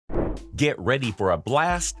Get ready for a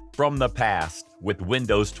blast from the past with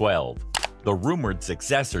Windows 12, the rumored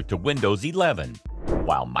successor to Windows 11.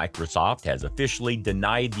 While Microsoft has officially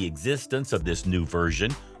denied the existence of this new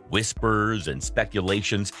version, whispers and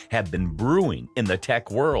speculations have been brewing in the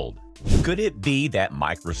tech world. Could it be that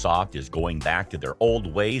Microsoft is going back to their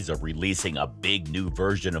old ways of releasing a big new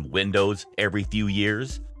version of Windows every few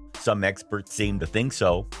years? Some experts seem to think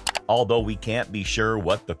so. Although we can't be sure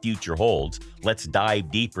what the future holds, let's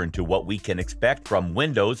dive deeper into what we can expect from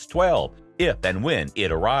Windows 12 if and when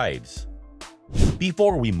it arrives.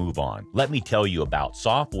 Before we move on, let me tell you about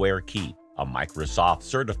SoftwareKeep, a Microsoft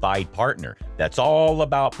certified partner that's all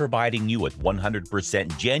about providing you with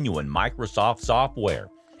 100% genuine Microsoft software.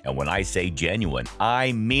 And when I say genuine,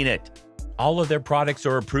 I mean it. All of their products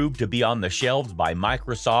are approved to be on the shelves by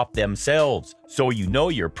Microsoft themselves, so you know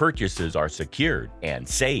your purchases are secured and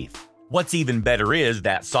safe. What's even better is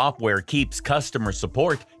that SoftwareKeep's customer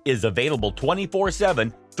support is available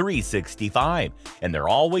 24/7, 365, and they're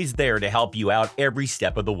always there to help you out every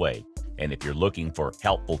step of the way. And if you're looking for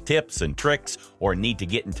helpful tips and tricks or need to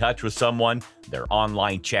get in touch with someone, their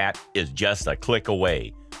online chat is just a click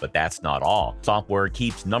away. But that's not all.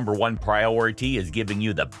 SoftwareKeep's #1 priority is giving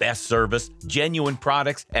you the best service, genuine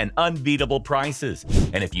products, and unbeatable prices.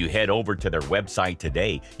 And if you head over to their website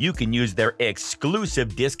today, you can use their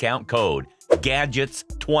exclusive discount code,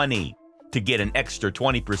 GADGETS20, to get an extra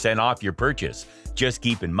 20% off your purchase. Just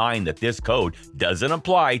keep in mind that this code doesn't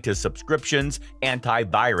apply to subscriptions,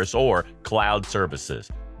 antivirus, or cloud services.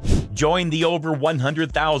 Join the over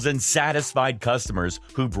 100,000 satisfied customers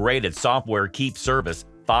who've rated SoftwareKeep service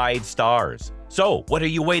 5 stars. So, what are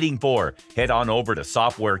you waiting for? Head on over to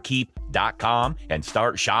softwarekeep.com and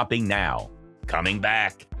start shopping now. Coming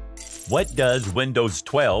back. What does Windows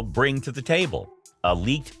 12 bring to the table? A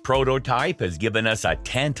leaked prototype has given us a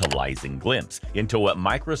tantalizing glimpse into what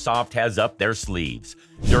Microsoft has up their sleeves.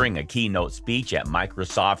 During a keynote speech at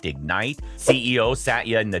Microsoft Ignite, CEO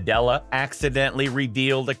Satya Nadella accidentally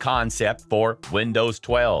revealed a concept for Windows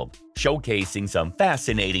 12, showcasing some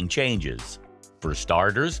fascinating changes. For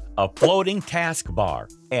starters, a floating taskbar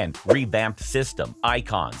and revamped system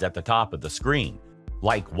icons at the top of the screen,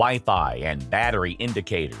 like Wi-Fi and battery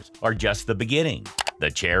indicators, are just the beginning. The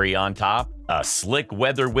cherry on top, a slick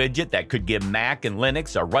weather widget that could give Mac and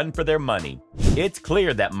Linux a run for their money. It's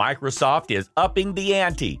clear that Microsoft is upping the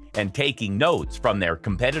ante and taking notes from their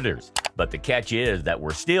competitors. But the catch is that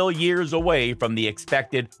we're still years away from the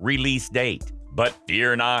expected release date. But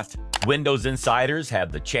fear not. Windows insiders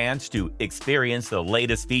have the chance to experience the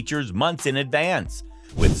latest features months in advance.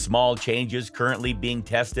 With small changes currently being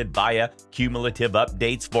tested via cumulative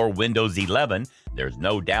updates for Windows 11, there's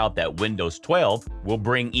no doubt that Windows 12 will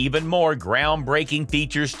bring even more groundbreaking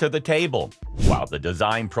features to the table. While the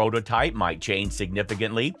design prototype might change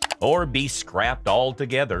significantly or be scrapped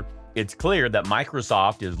altogether, it's clear that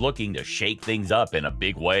Microsoft is looking to shake things up in a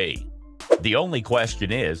big way. The only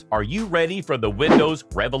question is, are you ready for the Windows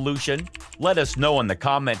revolution? Let us know in the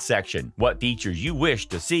comment section what features you wish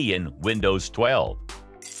to see in Windows 12.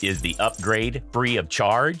 Is the upgrade free of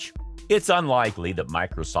charge? It's unlikely that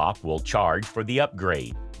Microsoft will charge for the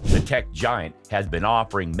upgrade. The tech giant has been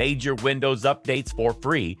offering major Windows updates for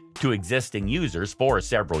free to existing users for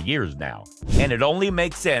several years now, and it only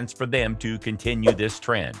makes sense for them to continue this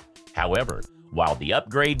trend. However, while the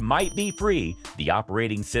upgrade might be free, the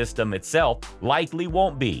operating system itself likely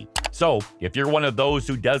won't be. So, if you're one of those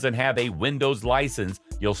who doesn't have a Windows license,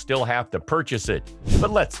 you'll still have to purchase it.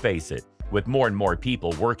 But let's face it, with more and more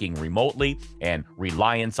people working remotely and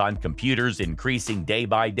reliance on computers increasing day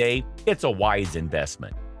by day, it's a wise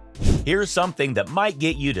investment. Here's something that might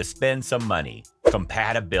get you to spend some money: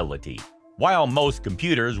 compatibility. While most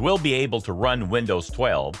computers will be able to run Windows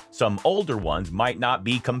 12, some older ones might not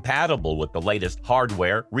be compatible with the latest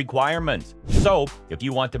hardware requirements. So, if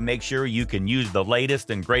you want to make sure you can use the latest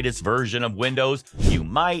and greatest version of Windows, you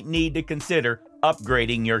might need to consider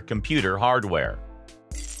upgrading your computer hardware.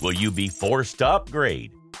 Will you be forced to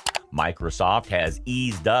upgrade? Microsoft has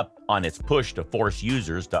eased up on its push to force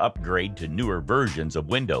users to upgrade to newer versions of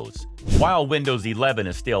Windows. While Windows 11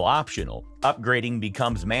 is still optional, upgrading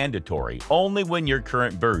becomes mandatory only when your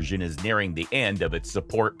current version is nearing the end of its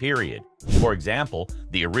support period. For example,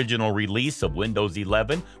 the original release of Windows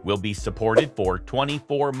 11 will be supported for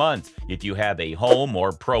 24 months if you have a Home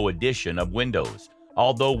or Pro edition of Windows.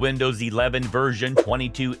 Although Windows 11 version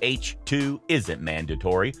 22H2 isn't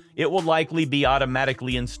mandatory, it will likely be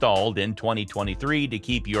automatically installed in 2023 to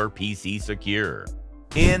keep your PC secure.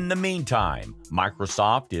 In the meantime,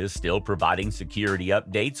 Microsoft is still providing security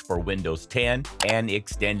updates for Windows 10 and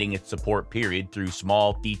extending its support period through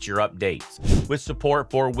small feature updates. With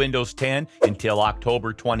support for Windows 10 until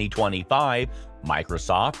October 2025,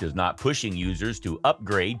 Microsoft is not pushing users to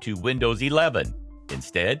upgrade to Windows 11.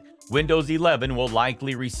 Instead, Windows 11 will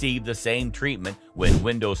likely receive the same treatment when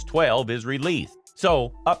Windows 12 is released,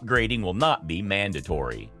 so upgrading will not be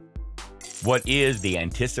mandatory. What is the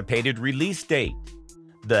anticipated release date?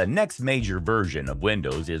 The next major version of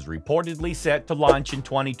Windows is reportedly set to launch in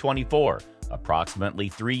 2024, approximately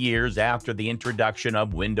 3 years after the introduction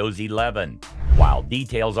of Windows 11. While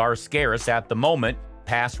details are scarce at the moment,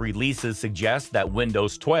 past releases suggest that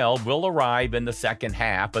Windows 12 will arrive in the second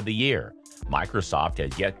half of the year. Microsoft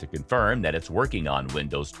has yet to confirm that it's working on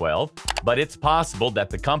Windows 12, but it's possible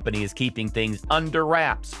that the company is keeping things under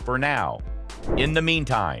wraps for now. In the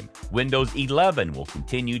meantime, Windows 11 will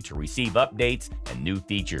continue to receive updates and new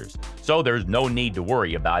features, so there's no need to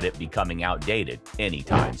worry about it becoming outdated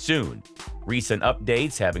anytime soon. Recent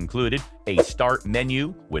updates have included a start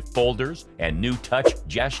menu with folders and new touch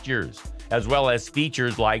gestures, as well as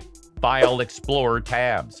features like File Explorer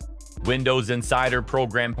tabs. Windows Insider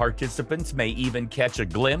program participants may even catch a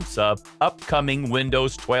glimpse of upcoming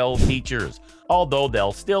Windows 12 features, although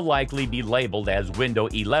they'll still likely be labeled as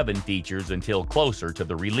Windows 11 features until closer to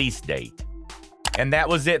the release date. And that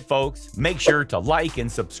was it, folks. Make sure to like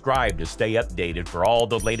and subscribe to stay updated for all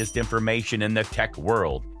the latest information in the tech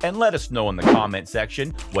world. And let us know in the comment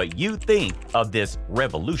section what you think of this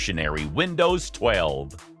revolutionary Windows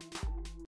 12.